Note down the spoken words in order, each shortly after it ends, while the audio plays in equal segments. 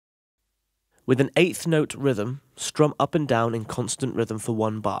With an eighth note rhythm, strum up and down in constant rhythm for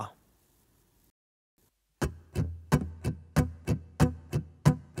 1 bar.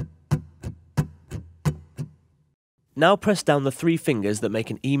 Now press down the 3 fingers that make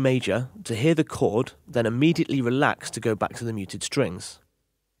an E major to hear the chord, then immediately relax to go back to the muted strings.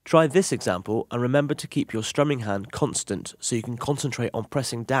 Try this example and remember to keep your strumming hand constant so you can concentrate on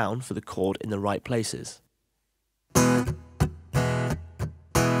pressing down for the chord in the right places.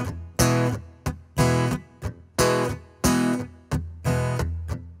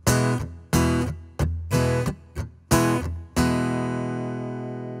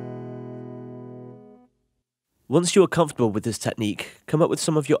 Once you are comfortable with this technique, come up with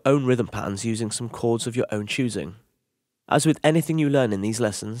some of your own rhythm patterns using some chords of your own choosing. As with anything you learn in these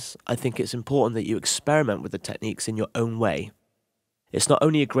lessons, I think it's important that you experiment with the techniques in your own way. It's not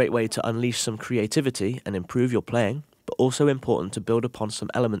only a great way to unleash some creativity and improve your playing, but also important to build upon some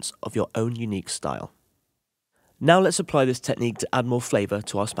elements of your own unique style. Now let's apply this technique to add more flavour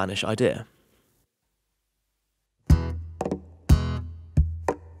to our Spanish idea.